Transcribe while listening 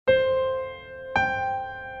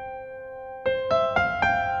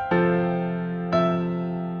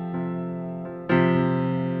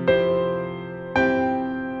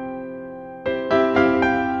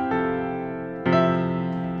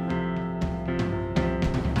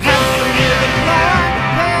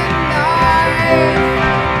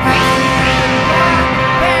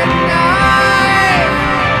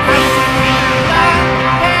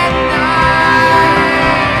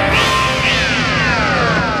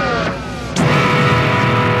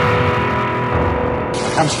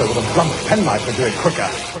hamster with a blunt penknife would do it quicker.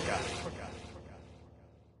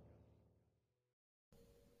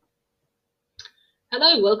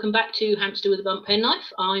 Hello, welcome back to Hamster with a Blunt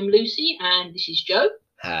Penknife. I'm Lucy and this is Joe.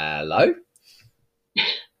 Hello.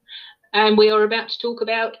 And we are about to talk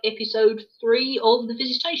about episode 3 of The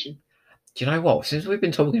Visitation. Do you know what? Since we've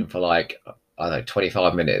been talking for like, I don't know,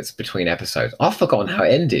 25 minutes between episodes, I've forgotten how it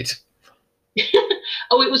ended.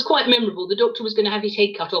 Oh, it was quite memorable. The Doctor was going to have his head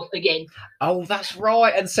cut off again. Oh, that's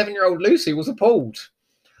right. And 7-year-old Lucy was appalled.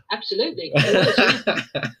 Absolutely.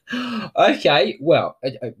 Okay, well,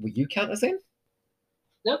 will you count us in?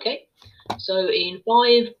 Okay. So in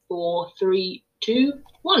 5, 4, 3, 2,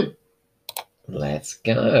 1. Let's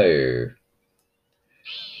go.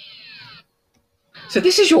 So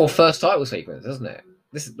this is your first title sequence, isn't it?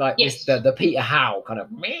 This is like the Peter Howe kind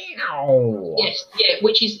of meow. Yes, yeah,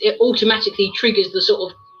 which is it automatically triggers the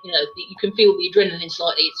sort of, you can feel the adrenaline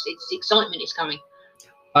slightly. It's excitement is coming.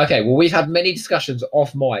 Okay, well, we've had many discussions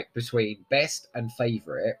off mic between best and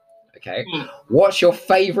favourite. Okay, What's your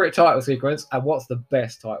favourite title sequence and what's the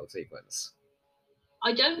best title sequence?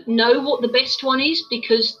 I don't know what the best one is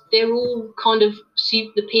because they're all kind of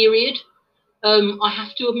suit the period. I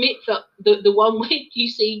have to admit that the one where you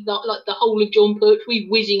see that, like the whole of John Pertwee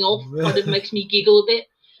whizzing off kind of makes me giggle a bit.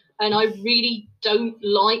 And I really don't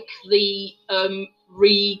like the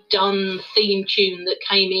redone theme tune that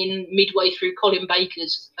came in midway through Colin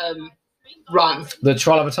Baker's run. The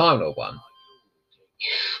Trial of a Time Lord one?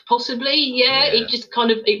 Possibly, yeah. It just kind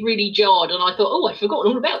of, it really jarred. And I thought, oh, I've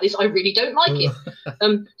forgotten all about this. I really don't like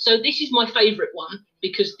it. So this is my favourite one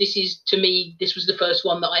because this is, to me, this was the first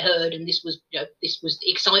one that I heard. And this was, this was the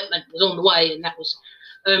excitement was on the way. And that was,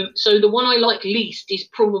 so the one I like least is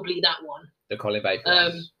probably that one. The Colin Baker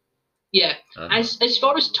one. Yeah. As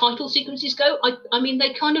far as title sequences go, I mean,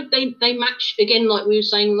 they kind of, they match, again, like we were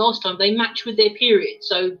saying last time, they match with their period.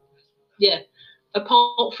 So, yeah,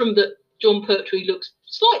 apart from that, John Pertwee looks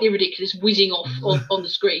slightly ridiculous whizzing off on the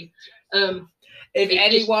screen. If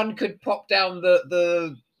anyone could pop down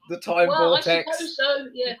the time vortex, I suppose so,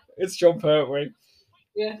 yeah. It's John Pertwee.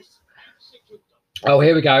 Yeah. Oh,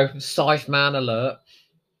 here we go. Scythe Man alert.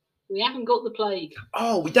 We haven't got the plague.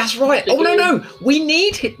 Oh, that's right. Oh, no. We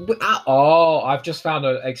need it. I've just found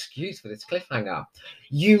an excuse for this cliffhanger.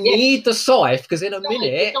 You need the scythe because in a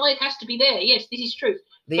minute... The scythe has to be there. Yes, this is true.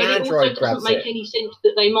 The but android it also doesn't make any sense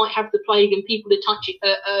that they might have the plague and people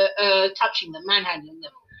are touching them, manhandling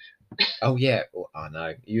them. Oh, yeah. Well, I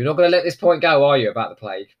know. You're not going to let this point go, are you, about the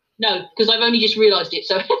plague? No, because I've only just realised it,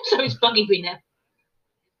 so it's bugging me now.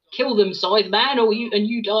 Kill them, Scythe Man, or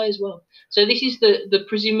you die as well. So this is the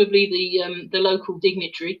presumably the local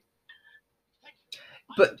dignitary.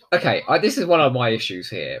 But okay, this is one of my issues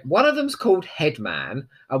here. One of them's called Headman,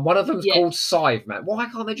 and one of them's called Scythe Man. Why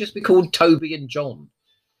can't they just be called Toby and John?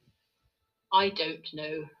 I don't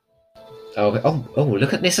know. Oh!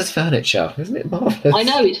 Look at Nissa's furniture, isn't it marvelous? I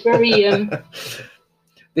know, it's very.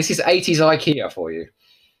 This is 80s IKEA for you.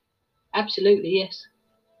 Absolutely, yes.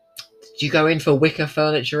 Did you go in for wicker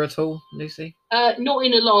furniture at all, Lucy? Not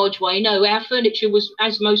in a large way. No, our furniture was,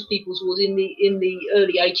 as most people's was, in the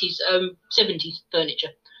early 80s, 70s furniture.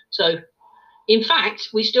 So, in fact,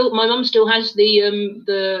 my mum still has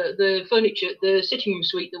the furniture, the sitting room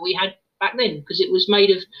suite that we had back then, because it was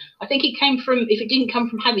made of. I think it came from. If it didn't come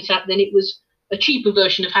from Habitat, then it was a cheaper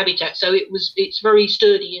version of Habitat. So it's very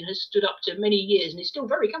sturdy and has stood up to many years, and it's still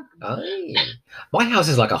very comfortable. Oh. My house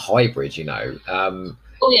is like a hybrid, you know.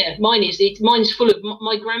 Oh yeah, mine is. Mine's full of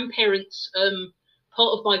my grandparents.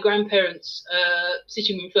 Part of my grandparents'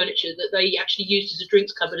 sitting room furniture that they actually used as a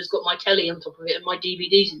drinks cupboard has got my telly on top of it and my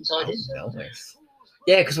DVDs inside it. Nice.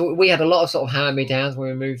 Yeah, because we had a lot of sort of hand-me-downs when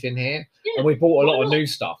we moved in here, and we bought a lot of new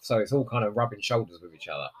stuff, so it's all kind of rubbing shoulders with each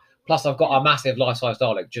other. Plus, I've got a massive life-size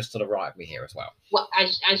Dalek just to the right of me here as well. Well,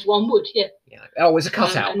 as one would, yeah. Oh, it's a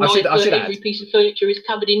cutout. I should add. Every piece of furniture is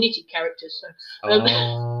covered in knitted characters.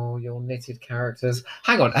 So, your knitted characters.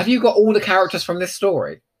 Hang on, have you got all the characters from this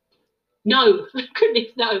story? No, goodness,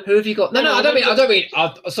 no. Who have you got? No, I don't mean.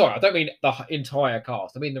 Sorry, I don't mean the entire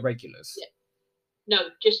cast. I mean the regulars. Yeah. No,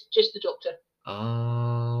 just the Doctor.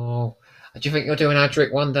 Oh, do you think you'll do an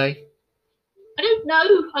Adric one day? I don't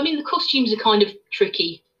know. I mean, the costumes are kind of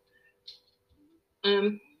tricky.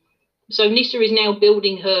 So Nissa is now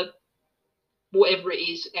building her whatever it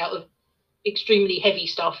is out of extremely heavy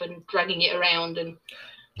stuff and dragging it around, and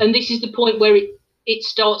this is the point where it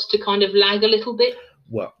starts to kind of lag a little bit.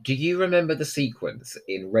 Well, do you remember the sequence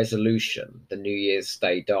in Resolution, the New Year's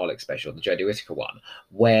Day Dalek special, the Jodie Whittaker one,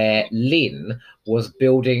 where Lynn was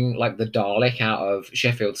building like the Dalek out of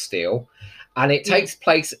Sheffield steel, and it takes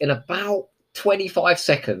place in about 25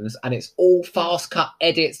 seconds and it's all fast cut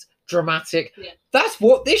edits, dramatic. Yeah. That's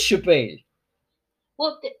what this should be.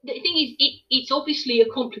 Well, the thing is, it's obviously a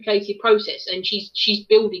complicated process, and she's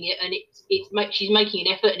building it, and she's making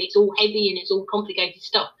an effort, and it's all heavy and it's all complicated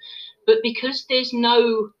stuff. But because there's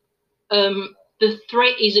no, the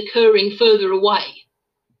threat is occurring further away,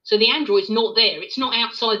 so the android's not there. It's not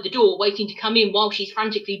outside the door waiting to come in while she's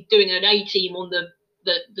frantically doing an A-team on the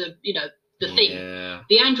thing. Yeah.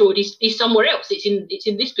 The android is somewhere else. It's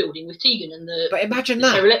in this building with Tegan and the. But imagine the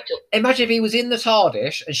that. Terileptil. Imagine if he was in the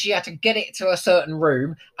TARDIS and she had to get it to a certain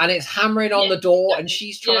room and it's hammering on the door and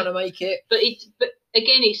she's trying to make it. But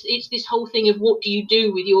again, it's this whole thing of what do you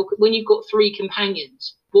do with when you've got 3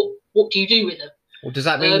 companions? What do you do with them? Well, does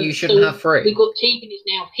that mean you shouldn't have 3? We've got Tegan is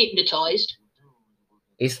now hypnotised.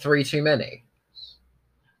 Is 3 too many?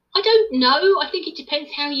 I don't know. I think it depends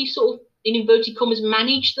how you sort of, in inverted commas,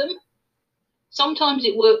 manage them. Sometimes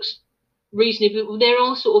it works reasonably. There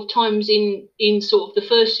are sort of times in sort of the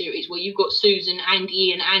first series where you've got Susan and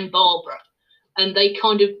Ian and Barbara, and they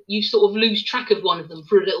kind of, you sort of lose track of one of them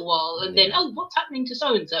for a little while, and then, oh, what's happening to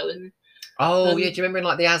so and so? And do you remember in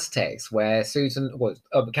like the Aztecs where Susan was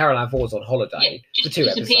Caroline Ford's on holiday for 2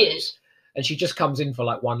 episodes, and she just comes in for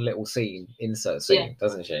like one little insert scene,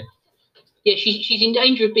 doesn't she? Yeah, she's in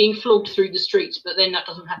danger of being flogged through the streets, but then that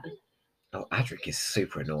doesn't happen. Oh, Adric is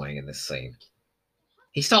super annoying in this scene.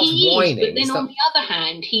 He starts whining. But then on the other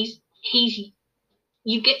hand,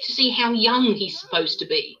 you get to see how young he's supposed to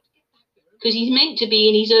be, because he's meant to be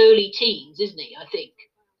in his early teens, isn't he? I think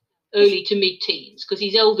early to mid-teens, because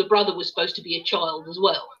his elder brother was supposed to be a child as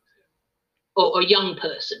well, or a young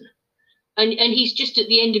person. And he's just at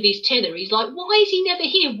the end of his tether. He's like, why is he never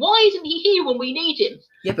here? Why isn't he here when we need him?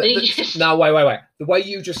 Yeah, but no, wait. The way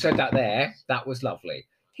you just said that there, that was lovely.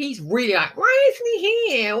 He's really like, why isn't he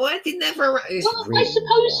here? Why did he never? Well, really, I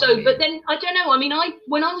suppose so, but then I don't know. I mean,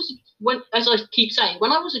 as I keep saying,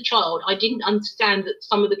 when I was a child, I didn't understand that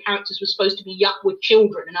some of the characters were supposed to be with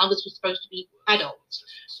children and others were supposed to be adults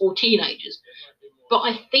or teenagers. But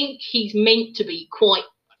I think he's meant to be quite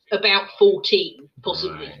about 14,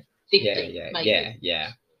 possibly 15, maybe.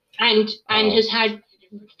 Yeah. And has had,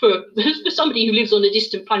 for somebody who lives on a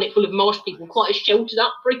distant planet full of marsh people, quite a sheltered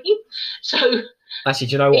upbringing. So. Actually,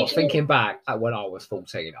 do you know what? Thinking back at when I was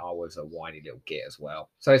 14, I was a whiny little git as well.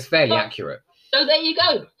 So it's fairly accurate. So there you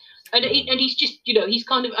go. And he's just, he's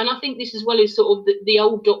kind of, and I think this as well is sort of the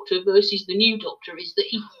old Doctor versus the new Doctor, is that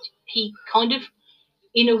he kind of,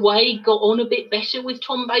 in a way, got on a bit better with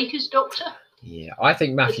Tom Baker's Doctor. Yeah, I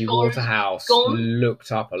think Matthew Waterhouse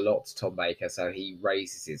looked up a lot to Tom Baker, so he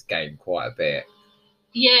raises his game quite a bit.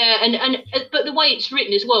 Yeah, but the way it's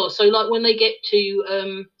written as well. So like when they get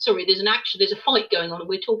to there's a fight going on and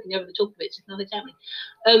we're talking over the top of it, so nothing's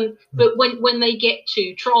happening. But when they get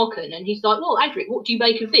to Traken and he's like, well, Adric, what do you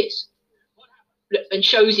make of this? And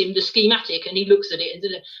shows him the schematic and he looks at it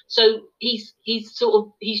and so he's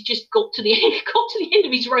just got to the end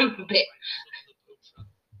of his rope a bit.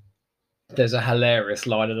 There's a hilarious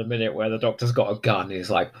line in a minute where the Doctor's got a gun and he's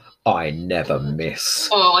like, I never miss.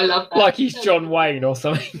 Oh, I love that. Like he's John Wayne or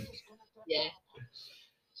something. Yeah.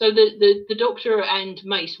 So the Doctor and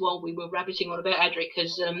Mace, while we were rabbiting on about Adric,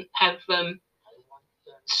 have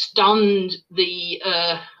stunned the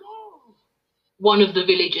one of the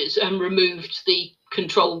villagers and removed the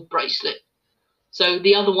control bracelet. So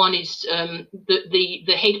the other one is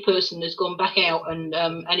the head person has gone back out and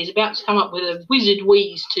is about to come up with a wizard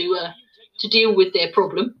wheeze to deal with their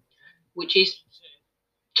problem, which is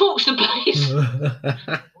torch the place.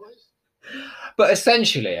 But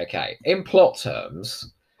essentially, okay, in plot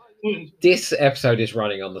terms, this episode is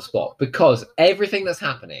running on the spot because everything that's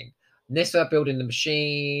happening, Nyssa building the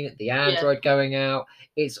machine, the android going out,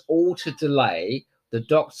 it's all to delay the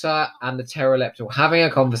Doctor and the Terileptil having a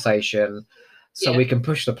conversation so we can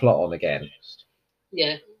push the plot on again.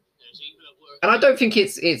 Yeah. And I don't think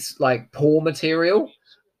it's like poor material,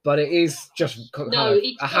 but it is just kind of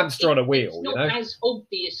a hamster on a wheel. It's not as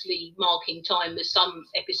obviously marking time as some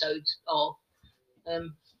episodes are.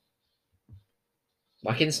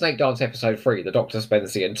 Like in Snake Dance episode 3, the Doctor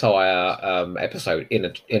spends the entire episode in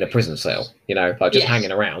a prison cell, like just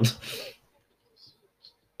hanging around.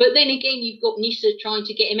 But then again, you've got Nyssa trying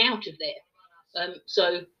to get him out of there.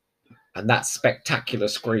 And that spectacular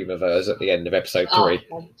scream of hers at the end of episode 3.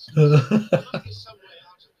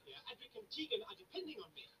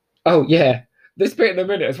 Oh, yeah. This bit in a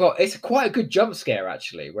minute as well. It's quite a good jump scare,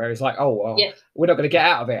 actually, where it's like, we're not going to get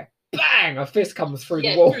out of here. Bang! A fist comes through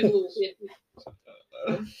the wall. Through the wall,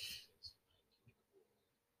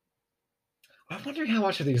 I'm wondering how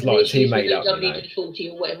much of these lines he made up.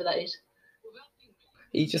 WD-40 or whatever that is.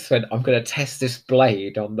 He just went, I'm going to test this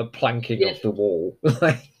blade on the planking of the wall.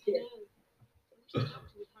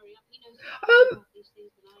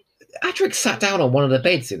 Adric sat down on one of the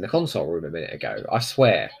beds in the console room a minute ago, I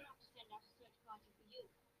swear.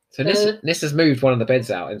 So Nissa's moved one of the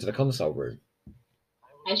beds out into the console room.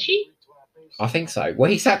 Has she? I think so.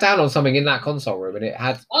 Well, he sat down on something in that console room, and it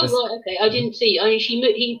had. Oh right, okay. I didn't see. I mean,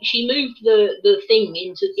 she moved the thing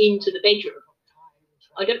into the bedroom.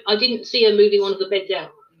 I didn't see her moving one of the beds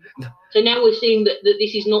out. So now we're seeing that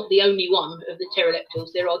this is not the only one of the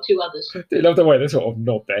Terileptils. There are two others. They love the way they sort of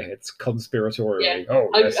nod their heads conspiratorially. Yeah. Oh,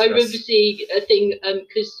 I remember seeing a thing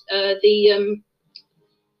because the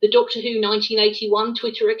Doctor Who 1981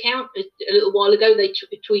 Twitter account a little while ago, they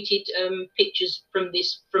tweeted pictures from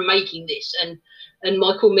making this, and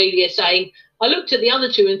Michael Melia saying, I looked at the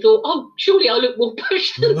other two and thought, oh, surely I look more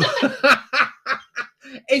pushed than that.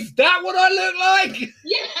 Is that what I look like?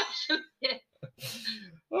 Yeah. Yeah.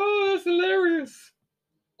 Oh, that's hilarious.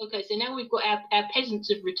 Okay, so now we've got our peasants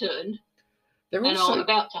have returned. They're and also are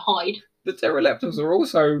about to hide. The Terileptils are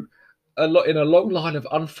also in a long line of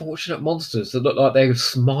unfortunate monsters that look like they're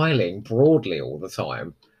smiling broadly all the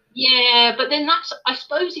time. Yeah, but then I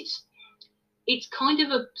suppose it's kind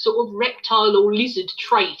of a sort of reptile or lizard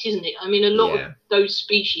trait, isn't it? I mean, a lot of those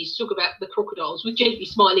species, talk about the crocodiles with gently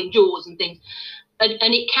smiling jaws and things, and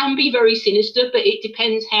it can be very sinister, but it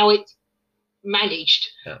depends how it's managed.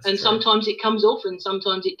 That's true. Sometimes it comes off and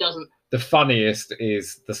sometimes it doesn't. The funniest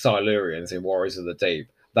is the Silurians in Warriors of the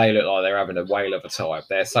Deep. They look like they're having a whale of a time.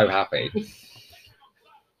 They're so happy.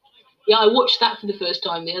 Yeah, I watched that for the first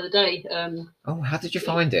time the other day. Oh, how did you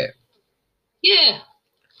find it? Yeah.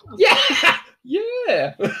 Yeah.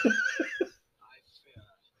 Yeah.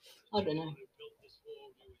 I don't know.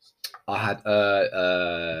 I had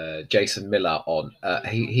Jason Miller on.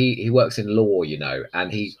 He works in law, you know,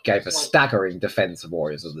 and he gave a staggering defense of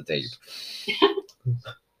Warriors of the Deep.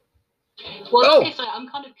 Well, like I say, I'm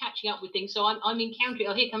kind of catching up with things. So I'm encountering.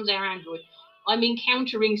 Oh, here comes our android. I'm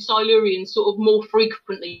encountering Silurians sort of more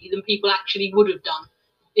frequently than people actually would have done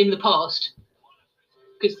in the past.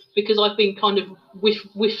 Because I've been kind of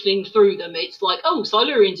whiffling through them. It's like, oh,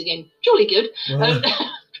 Silurians again. Jolly good.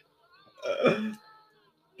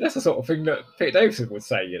 That's the sort of thing that Peter Davison would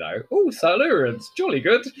say, you know. Oh, Silurians, jolly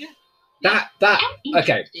good. Yeah. That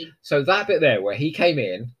okay. So that bit there where he came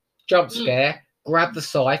in, jump scare, grabbed the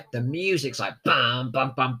scythe, the music's like bam,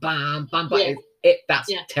 bam, bam, bam, bam, bam.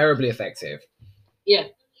 That's terribly effective. Yeah.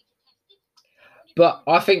 But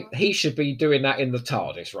I think he should be doing that in the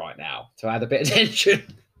TARDIS right now to add a bit of tension.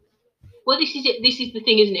 Well, this is it. This is the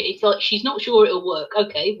thing, isn't it? It's like she's not sure it'll work.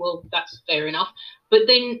 Okay, well, that's fair enough. But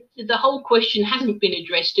then the whole question hasn't been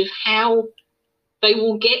addressed of how they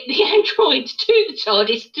will get the android to the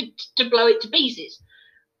TARDIS to blow it to pieces.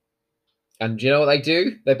 And do you know what they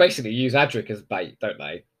do? They basically use Adric as bait, don't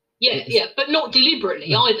they? Yeah, but not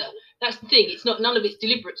deliberately either. That's the thing. It's not. None of it's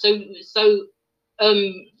deliberate. So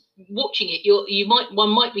watching it, one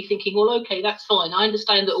might be thinking, well, okay, that's fine. I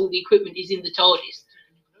understand that all the equipment is in the TARDIS.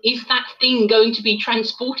 Is that thing going to be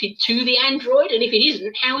transported to the android? And if it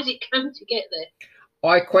isn't, how is it going to get there?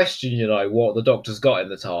 I question, you know, what the Doctor's got in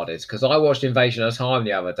the TARDIS, because I watched Invasion of Time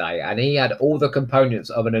the other day, and he had all the components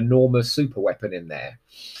of an enormous super weapon in there.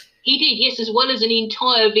 He did, yes, as well as an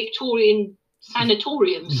entire Victorian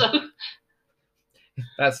sanatorium. So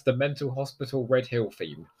that's the mental hospital Red Hill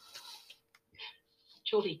theme.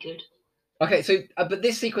 Jolly good. Okay, so but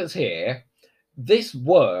this sequence here, this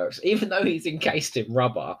works even though he's encased in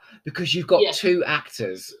rubber, because you've got two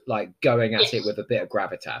actors like going at it with a bit of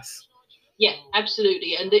gravitas. Yeah,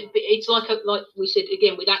 absolutely, and it's like we said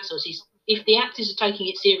again with Axos, is if the actors are taking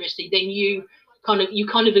it seriously, then you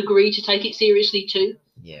kind of agree to take it seriously too.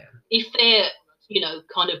 Yeah. If they're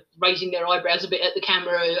kind of raising their eyebrows a bit at the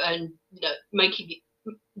camera and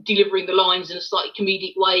delivering the lines in a slightly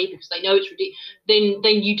comedic way because they know it's ridiculous,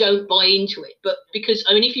 then you don't buy into it. But because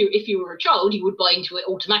if you were a child, you would buy into it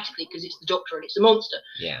automatically because it's the Doctor and it's a monster.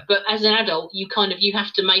 Yeah. But as an adult, you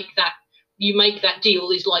have to make that. You make that deal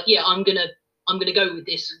is like, yeah, I'm gonna go with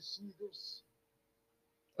this.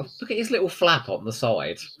 Oh, look at his little flap on the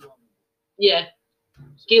side. Yeah,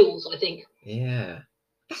 gills, I think. Yeah,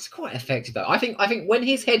 that's quite effective though. I think when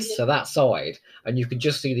his head's to that side, and you can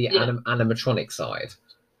just see the animatronic side.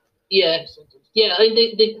 Yeah, yeah.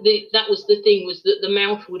 That was the thing, was that the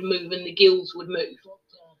mouth would move and the gills would move.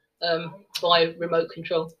 By remote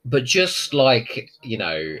control. But just like,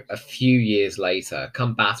 a few years later,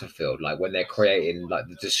 come Battlefield, like when they're creating like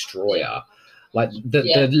the Destroyer, like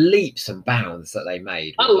the leaps and bounds that they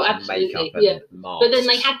made with absolutely, makeup and masks. But then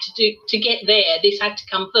they had to get there, this had to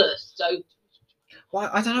come first. So Well,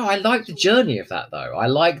 I don't know. I like the journey of that, though. I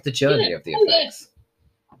like the journey of the effects.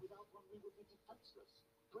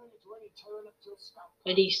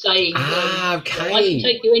 And he's saying, okay. I can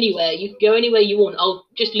take you anywhere. You can go anywhere you want. I'll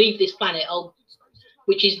just leave this planet.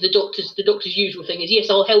 Which is the doctor's usual thing is, yes,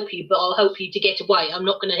 I'll help you, but I'll help you to get away. I'm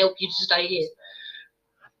not going to help you to stay here.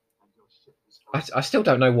 I still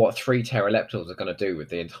don't know what 3 Terileptils are going to do with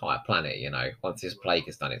the entire planet, you know, once this plague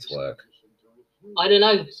has done its work. I don't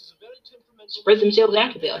know. Spread themselves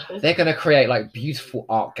out a bit, I suppose. They're going to create, like, beautiful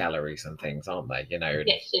art galleries and things, aren't they? You know?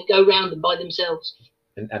 Yes, and go round them by themselves.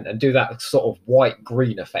 And do that sort of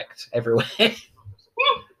white-green effect everywhere.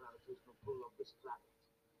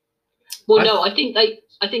 Well, no, I think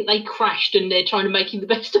they crashed and they're trying to make the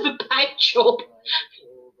best of a bad job.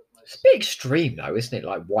 It's a bit extreme, though, isn't it?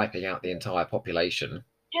 Like, wiping out the entire population.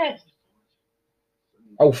 Yes.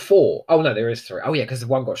 Oh, 4. Oh, no, there is 3. Oh, yeah, because the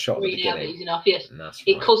one got shot at the beginning. Is enough, yes. That's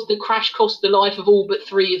right. The crash cost the life of all but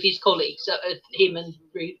 3 of his colleagues, him and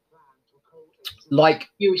like,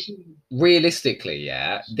 realistically,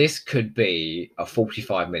 yeah, this could be a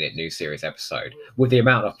 45-minute new series episode with the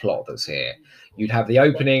amount of plot that's here. You'd have the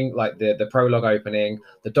opening, like the prologue opening,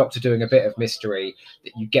 the Doctor doing a bit of mystery,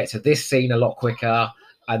 that you get to this scene a lot quicker,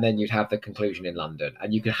 and then you'd have the conclusion in London.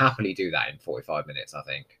 And you could happily do that in 45 minutes, I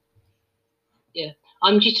think. Yeah.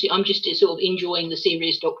 I'm just sort of enjoying the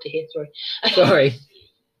serious Doctor here, Sorry.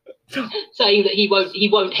 Saying that he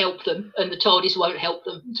won't help them and the TARDIS won't help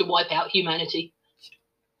them to wipe out humanity.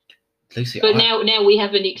 Lucy, but now we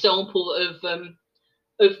have an example of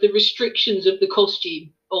the restrictions of the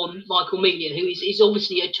costume on Michael Mealian, who is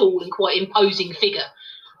obviously a tall and quite imposing figure,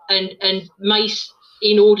 and Mace,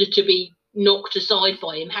 in order to be knocked aside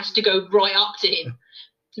by him, has to go right up to him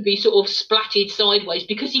to be sort of splatted sideways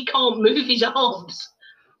because he can't move his arms.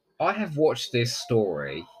 I have watched this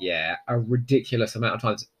story, a ridiculous amount of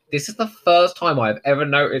times. This is the first time I've ever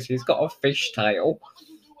noticed he's got a fishtail.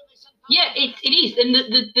 Yeah, it is, and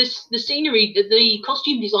the scenery, the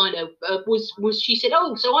costume designer was she said,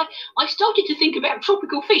 oh, so I started to think about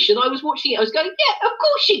tropical fish, and I was watching it. I was going, yeah, of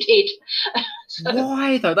course she did.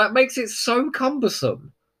 Why though? That makes it so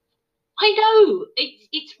cumbersome. I know,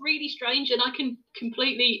 it's really strange, and I can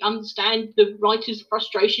completely understand the writer's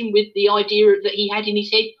frustration with the idea that he had in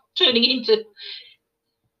his head turning into.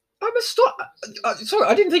 Sorry,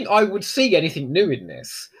 I didn't think I would see anything new in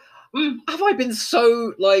this. Have I been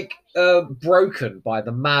so broken by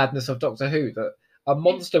the madness of Doctor Who that a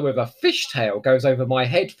monster with a fishtail goes over my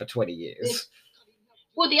head for 20 years?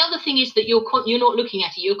 Well, the other thing is that you're not looking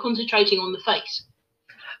at it; you're concentrating on the face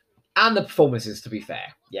and the performances. To be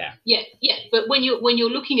fair, yeah. But when you're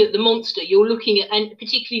looking at the monster, you're looking at, and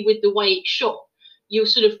particularly with the way it's shot, you're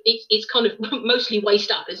sort of it's kind of mostly waist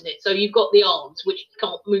up, isn't it? So you've got the arms, which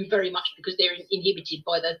can't move very much because they're inhibited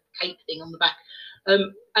by the cape thing on the back.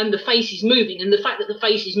 And the face is moving, and the fact that the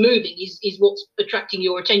face is moving is what's attracting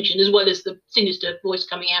your attention, as well as the sinister voice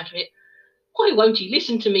coming out of it. Why won't he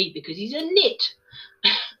listen to me? Because he's a nit.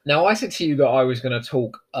 Now, I said to you that I was going to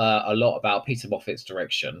talk a lot about Peter Moffat's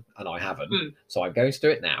direction, and I haven't, so I'm going to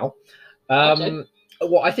do it now.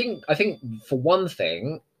 Well, I think for one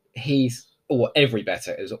thing, every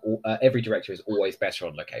director is always better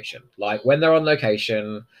on location. Like when they're on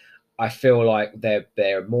location, I feel like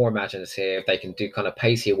they're more imaginative. They can do kind of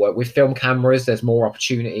pacier work with film cameras. There's more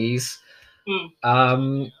opportunities.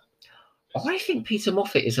 I think Peter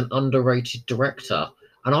Moffat is an underrated director,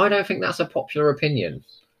 and I don't think that's a popular opinion.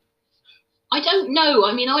 I don't know.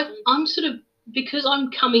 I mean, I'm sort of, because I'm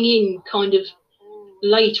coming in kind of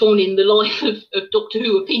late on in the life of Doctor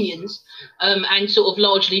Who opinions, and sort of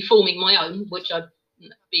largely forming my own, which I've,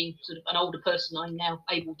 being sort of an older person, I'm now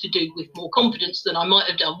able to do with more confidence than I might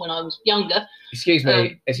have done when I was younger. Excuse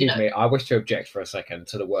me. I wish to object for a second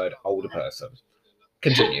to the word older person.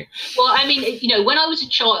 Continue. Well, I mean, when I was a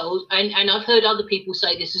child, and I've heard other people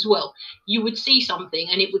say this as well, you would see something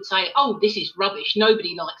and it would say, oh, this is rubbish.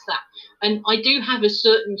 Nobody likes that. And I do have a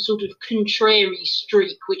certain sort of contrary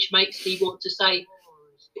streak, which makes me want to say,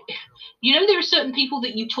 there are certain people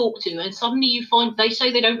that you talk to and suddenly you find they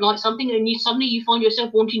say they don't like something, and suddenly you find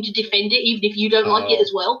yourself wanting to defend it, even if you don't like it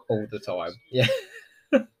as well. All the time. Yeah.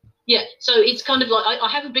 Yeah. So it's kind of like, I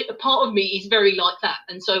have a part of me is very like that.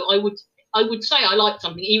 And so I would say I liked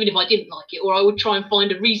something even if I didn't like it, or I would try and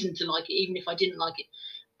find a reason to like it even if I didn't like it.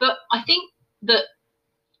 But I think that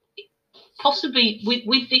possibly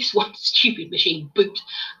with this one stupid machine boot,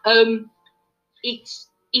 the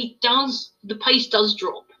pace does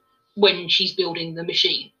drop when she's building the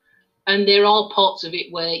machine, and there are parts of it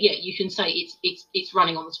where you can say it's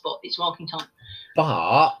running on the spot, it's marking time.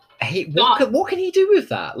 But what can he do with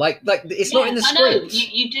that? Like it's not in the script. I know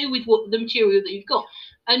you do with what the material that you've got,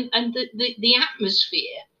 and the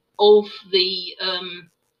atmosphere of the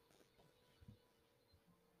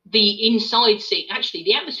inside scene, actually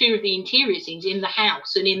the atmosphere of the interior scenes in the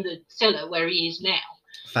house and in the cellar where he is now,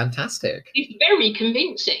 fantastic. It's very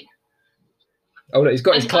convincing. Oh, look, he's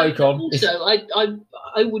got his cloak on. Also,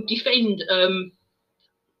 I would defend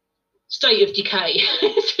State of Decay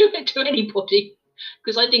to anybody,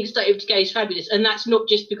 because I think State of Decay is fabulous, and that's not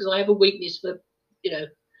just because I have a weakness for,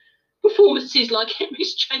 performances like Henry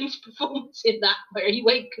James' performance in that, where he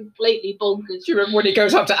went completely bonkers. Do you remember when he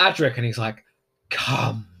goes up to Adric and he's like,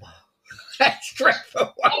 "Come, that's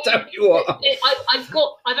dreadful. What don't you want?"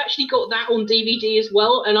 I've actually got that on DVD as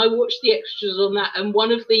well, and I watched the extras on that. And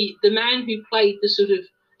one of the man who played the sort of,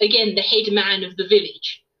 again, the head man of the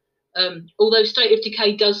village, although State of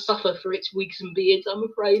Decay does suffer for its wigs and beards, I'm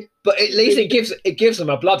afraid. But at least it gives them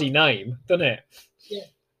a bloody name, doesn't it?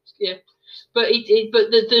 Yeah. But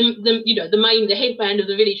the head man of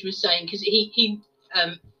the village was saying, because he's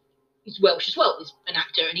Welsh as well, he's an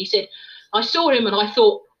actor, and he said, I saw him and I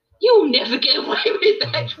thought, you'll never get away with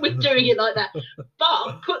that, with doing it like that.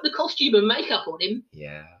 But put the costume and makeup on him.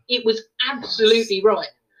 Yeah. It was absolutely right.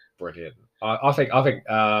 Brilliant. I think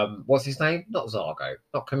what's his name? Not Zargo,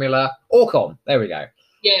 not Camilla. Orcon. There we go.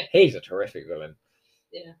 Yeah. He's a terrific villain.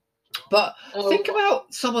 Yeah. But think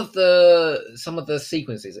about some of the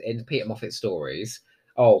sequences in Peter Moffat's stories.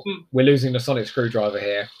 Oh, we're losing the sonic screwdriver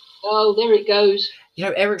here. Oh, there it goes.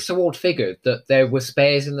 Eric Saward figured that there were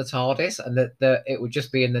spares in the TARDIS and that it would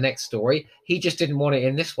just be in the next story. He just didn't want it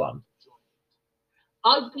in this one.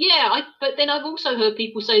 But then I've also heard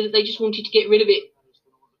people say that they just wanted to get rid of it.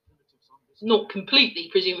 Not completely,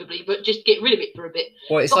 presumably, but just get rid of it for a bit.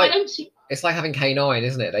 Well, it's like having K9,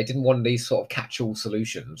 isn't it? They didn't want these sort of catch-all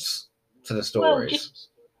solutions to the stories. Well, just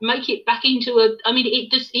make it back into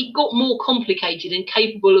it got more complicated and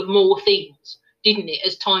capable of more things, didn't it,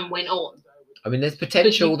 as time went on? I mean, there's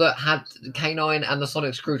potential that had K9 and the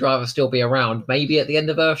sonic screwdriver still be around, maybe at the end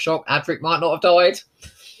of Earthshock, Adric might not have died.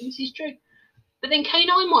 This is true. But then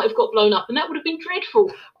K9 might have got blown up, and that would have been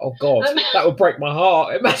dreadful. Oh, God, that would break my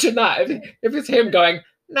heart. Imagine that. If it's him going,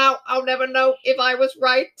 now I'll never know if I was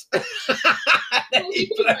right. Well, he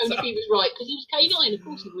would have known if he was right, because he was K9, of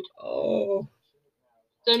course he would. Oh.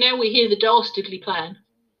 So now we hear the dastardly plan.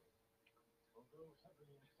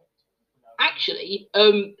 Actually,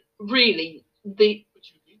 really,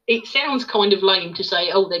 it sounds kind of lame to say,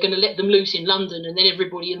 oh, they're going to let them loose in London and then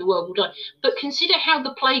everybody in the world will die. But consider how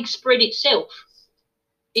the plague spread itself.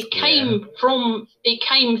 It came through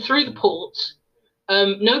the ports.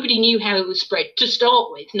 Nobody knew how it was spread. To start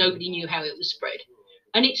with, nobody knew how it was spread.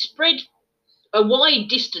 And it spread a wide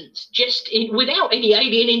distance without any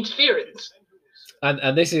alien interference.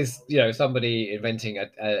 And this is, somebody inventing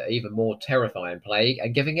a even more terrifying plague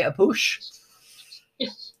and giving it a push.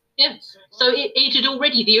 Yes. Yeah. So it had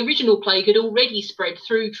already, the original plague had already spread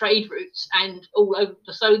through trade routes and all over.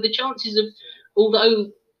 So the chances of,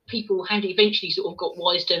 although people had eventually sort of got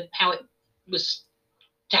wise to how it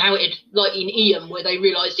had, like in Ian, where they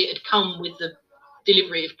realised it had come with the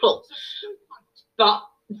delivery of plot. But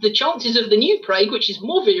the chances of the new plague, which is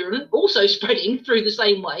more virulent, also spreading through the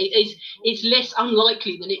same way, it's less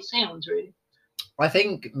unlikely than it sounds, really. I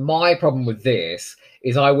think my problem with this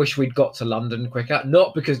is I wish we'd got to London quicker.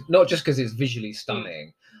 Not just because it's visually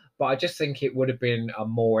stunning, but I just think it would have been a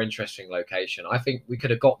more interesting location. I think we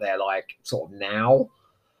could have got there like sort of now,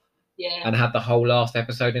 and had the whole last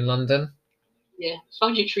episode in London. Yeah,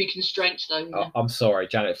 budgetary constraints though. Yeah. I'm sorry,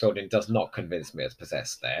 Janet Fielding does not convince me as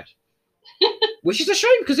possessed there, which is a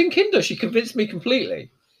shame because in Kinder she convinced me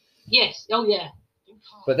completely. Yes. Oh yeah.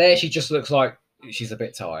 But there she just looks like she's a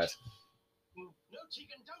bit tired.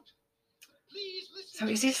 So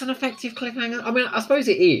is this an effective cliffhanger? I mean, I suppose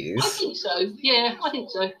it is. I think so. Yeah, I think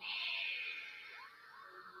so.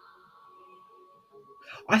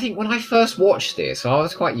 I think when I first watched this, I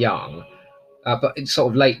was quite young, but it's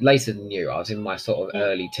sort of later than you. I was in my sort of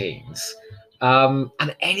early teens. And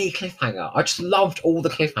any cliffhanger, I just loved all the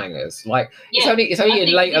cliffhangers. Like it's only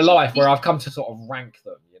in later life where I've come to sort of rank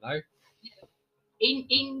them,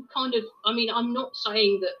 In kind of, I mean, I'm not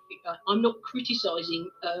saying that, I'm not criticising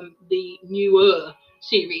the newer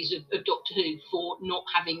series of Doctor Who for not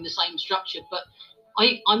having the same structure, but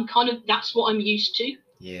I'm kind of, that's what I'm used to.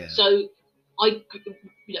 Yeah. So I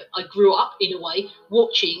grew up in a way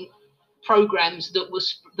watching programs that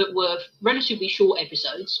were relatively short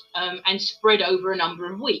episodes and spread over a number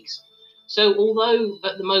of weeks. So although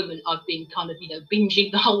at the moment I've been kind of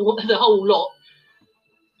binging the whole lot,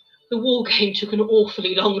 the war game took an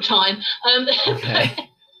awfully long time. Okay.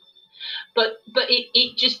 but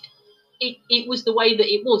it was the way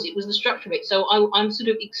that it was. It was the structure of it. So I'm sort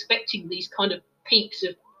of expecting these kind of peaks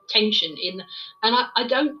of tension and I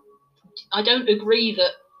don't agree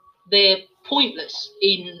that they're pointless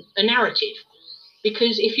in a narrative,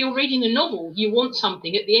 because if you're reading a novel, you want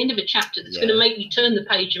something at the end of a chapter that's going to make you turn the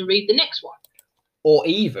page and read the next one. Or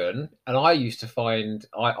even, and I used to find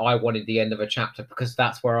I wanted the end of a chapter because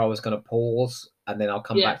that's where I was going to pause and then I'll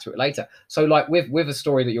come back to it later. So like with a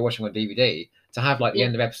story that you're watching on DVD, to have like the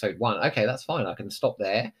end of episode 1, okay, that's fine. I can stop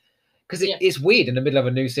there. Because it's weird in the middle of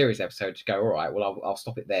a new series episode to go, all right, well, I'll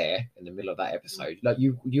stop it there in the middle of that episode. Like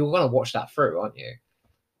you're going to watch that through, aren't you?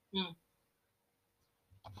 Mm.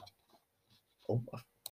 Oh, I